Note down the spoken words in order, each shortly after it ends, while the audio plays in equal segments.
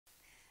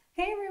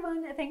Hey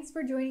everyone, thanks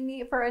for joining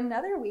me for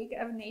another week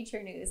of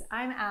Nature News.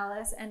 I'm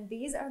Alice, and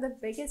these are the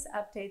biggest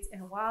updates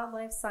in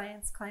wildlife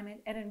science,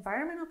 climate, and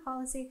environmental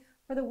policy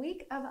for the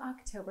week of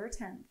October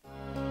 10th.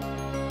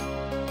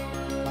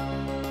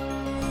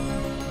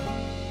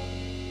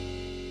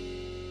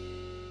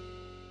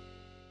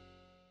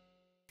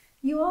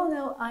 You all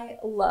know I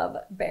love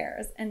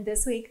bears, and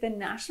this week the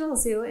National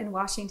Zoo in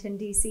Washington,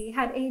 D.C.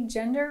 had a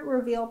gender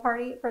reveal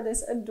party for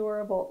this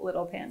adorable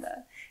little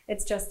panda.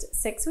 It's just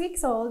 6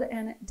 weeks old,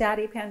 and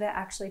Daddy Panda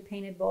actually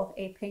painted both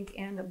a pink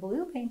and a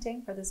blue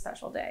painting for the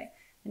special day.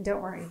 And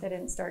don't worry, they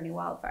didn't start any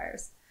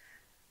wildfires.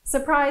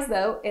 Surprise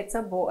though, it's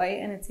a boy,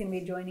 and it's going to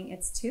be joining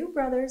its two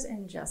brothers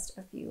in just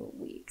a few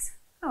weeks.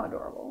 How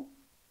adorable.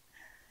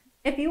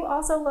 If you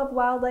also love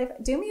wildlife,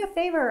 do me a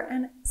favor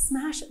and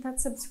smash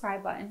that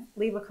subscribe button,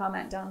 leave a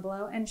comment down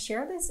below, and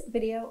share this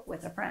video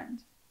with a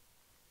friend.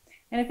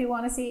 And if you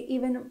want to see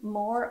even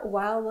more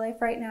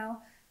wildlife right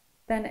now,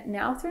 then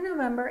now through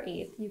November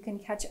 8th, you can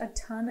catch a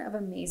ton of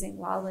amazing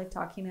wildlife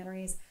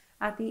documentaries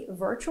at the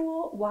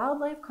virtual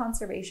Wildlife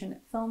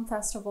Conservation Film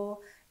Festival,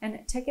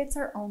 and tickets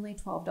are only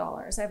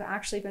 $12. I've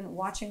actually been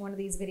watching one of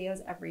these videos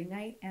every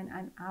night, and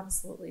I'm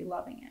absolutely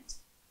loving it.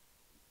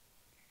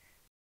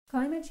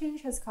 Climate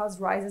change has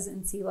caused rises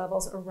in sea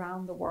levels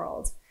around the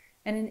world.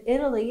 And in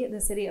Italy, the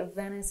city of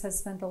Venice has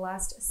spent the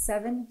last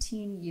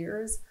 17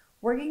 years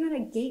working on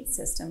a gate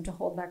system to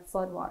hold back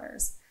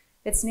floodwaters.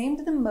 It's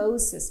named the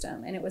Mose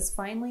System, and it was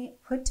finally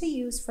put to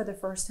use for the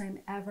first time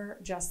ever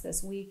just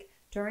this week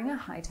during a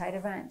high tide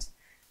event.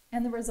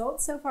 And the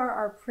results so far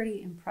are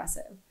pretty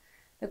impressive.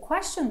 The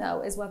question,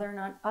 though, is whether or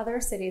not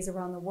other cities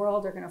around the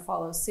world are going to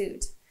follow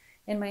suit.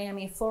 In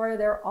Miami, Florida,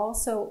 they're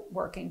also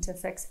working to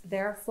fix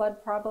their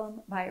flood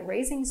problem by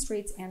raising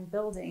streets and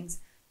buildings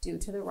due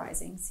to the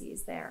rising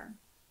seas there.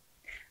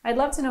 I'd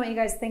love to know what you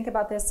guys think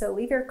about this, so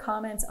leave your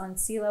comments on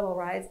sea level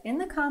rise in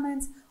the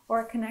comments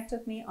or connect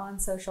with me on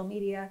social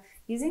media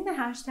using the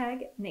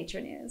hashtag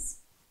NatureNews.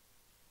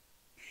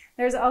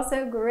 There's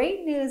also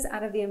great news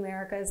out of the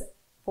Americas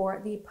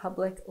for the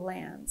public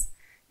lands.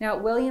 Now,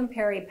 William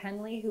Perry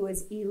Penley, who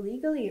was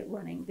illegally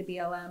running the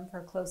BLM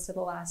for close to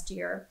the last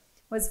year,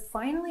 was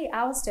finally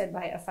ousted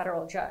by a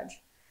federal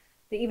judge.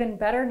 The even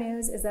better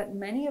news is that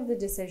many of the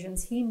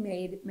decisions he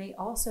made may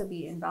also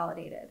be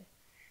invalidated.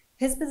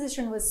 His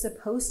position was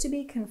supposed to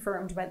be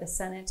confirmed by the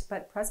Senate,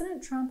 but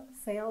President Trump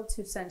failed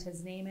to send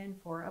his name in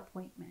for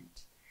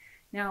appointment.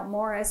 Now,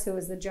 Morris, who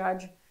is the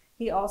judge,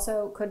 he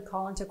also could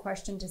call into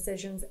question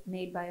decisions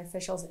made by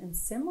officials in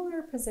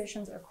similar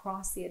positions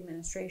across the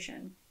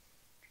administration,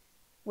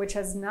 which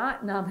has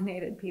not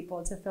nominated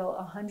people to fill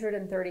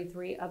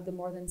 133 of the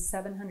more than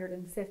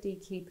 750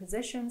 key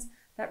positions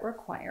that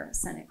require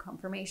Senate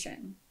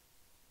confirmation.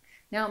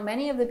 Now,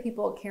 many of the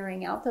people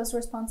carrying out those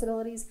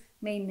responsibilities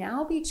may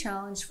now be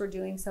challenged for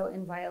doing so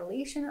in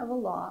violation of a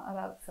law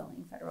about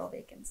filling federal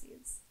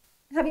vacancies.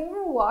 Have you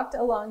ever walked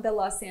along the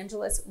Los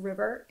Angeles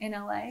River in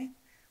LA?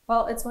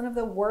 Well, it's one of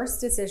the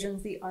worst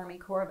decisions the Army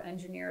Corps of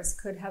Engineers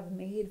could have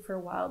made for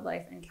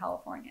wildlife in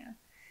California.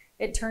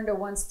 It turned a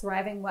once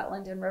thriving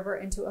wetland and river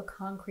into a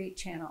concrete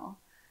channel.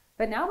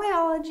 But now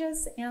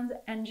biologists and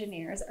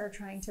engineers are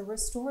trying to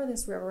restore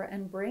this river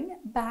and bring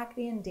back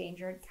the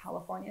endangered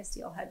California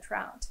steelhead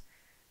trout.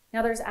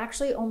 Now, there's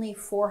actually only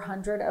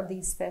 400 of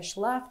these fish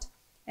left,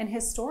 and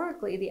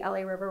historically the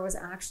LA River was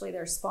actually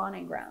their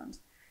spawning ground.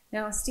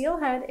 Now,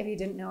 steelhead, if you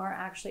didn't know, are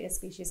actually a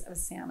species of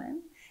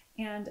salmon,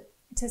 and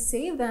to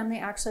save them, they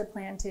actually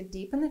plan to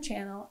deepen the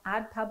channel,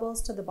 add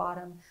pebbles to the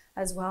bottom,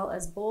 as well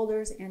as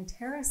boulders and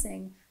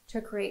terracing to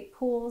create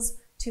pools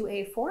to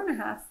a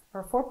 4.5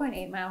 or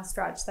 4.8 mile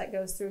stretch that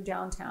goes through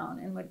downtown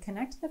and would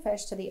connect the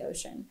fish to the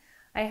ocean.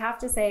 I have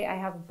to say, I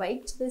have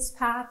biked this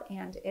path,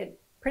 and it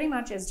pretty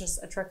much is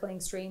just a trickling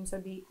stream, so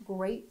it'd be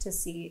great to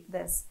see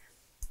this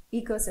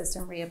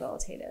ecosystem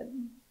rehabilitated.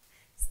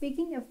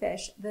 Speaking of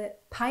fish, the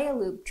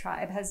Puyallup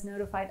tribe has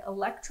notified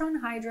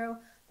Electron Hydro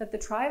that the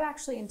tribe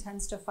actually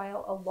intends to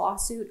file a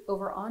lawsuit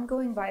over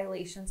ongoing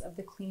violations of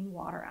the Clean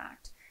Water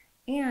Act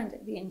and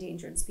the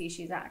Endangered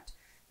Species Act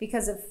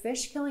because of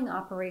fish-killing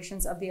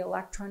operations of the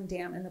Electron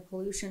Dam and the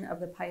pollution of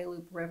the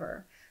Puyallup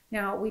River.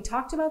 Now, we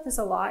talked about this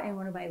a lot in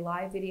one of my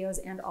live videos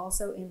and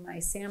also in my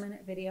salmon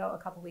video a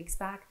couple weeks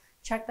back.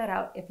 Check that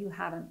out if you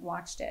haven't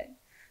watched it.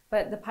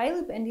 But the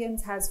Puyallup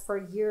Indians has for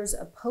years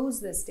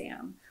opposed this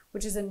dam,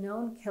 which is a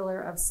known killer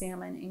of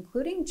salmon,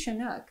 including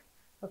Chinook,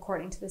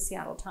 according to the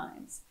Seattle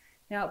Times.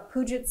 Now,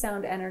 Puget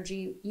Sound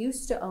Energy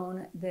used to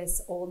own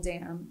this old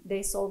dam.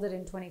 They sold it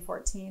in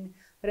 2014,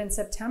 but in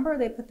September,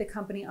 they put the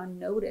company on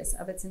notice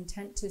of its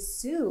intent to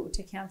sue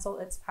to cancel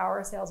its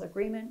power sales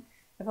agreement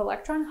if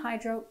Electron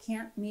Hydro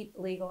can't meet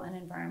legal and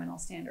environmental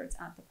standards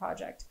at the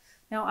project.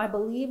 Now, I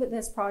believe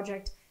this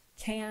project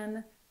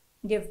can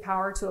give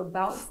power to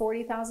about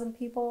 40,000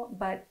 people,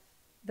 but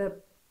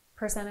the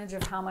percentage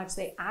of how much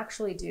they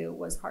actually do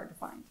was hard to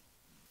find.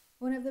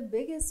 One of the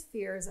biggest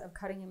fears of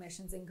cutting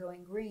emissions and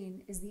going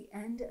green is the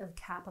end of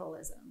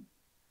capitalism.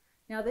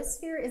 Now, this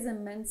fear is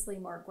immensely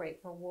more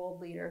great for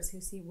world leaders who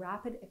see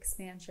rapid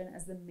expansion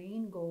as the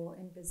main goal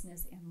in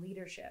business and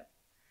leadership.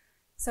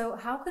 So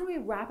how can we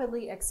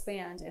rapidly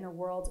expand in a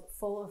world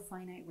full of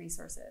finite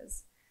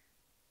resources?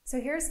 So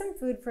here's some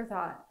food for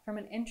thought from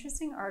an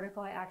interesting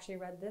article I actually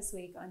read this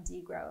week on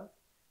degrowth.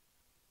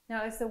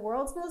 Now, if the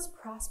world's most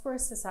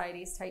prosperous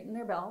societies tighten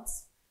their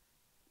belts,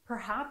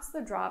 perhaps the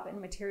drop in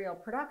material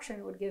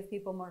production would give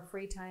people more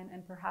free time,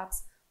 and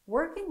perhaps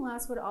working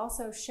less would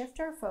also shift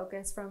our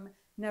focus from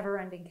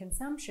never-ending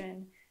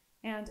consumption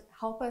and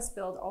help us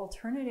build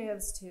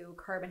alternatives to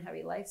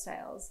carbon-heavy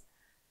lifestyles.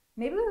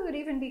 Maybe we would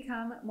even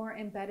become more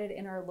embedded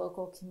in our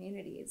local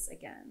communities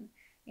again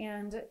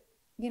and,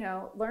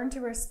 learn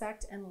to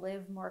respect and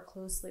live more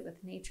closely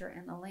with nature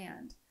and the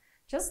land.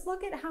 Just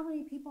look at how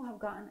many people have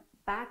gotten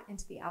back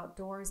into the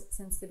outdoors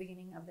since the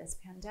beginning of this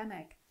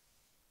pandemic,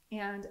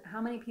 and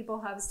how many people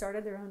have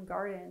started their own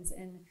gardens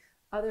and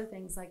other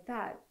things like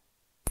that.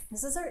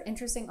 This is an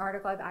interesting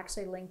article. I've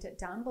actually linked it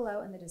down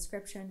below in the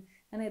description,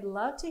 and I'd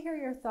love to hear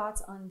your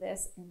thoughts on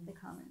this in the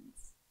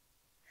comments.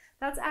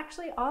 That's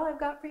actually all I've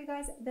got for you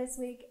guys this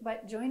week,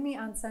 but join me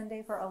on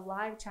Sunday for a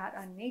live chat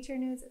on nature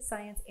news,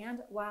 science, and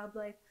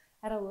wildlife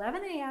at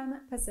 11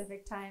 a.m.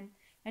 Pacific time,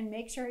 and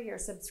make sure you're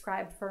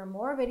subscribed for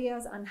more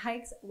videos on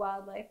hikes,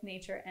 wildlife,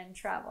 nature, and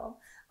travel.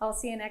 I'll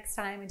see you next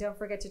time, and don't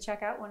forget to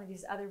check out one of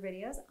these other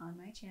videos on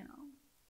my channel.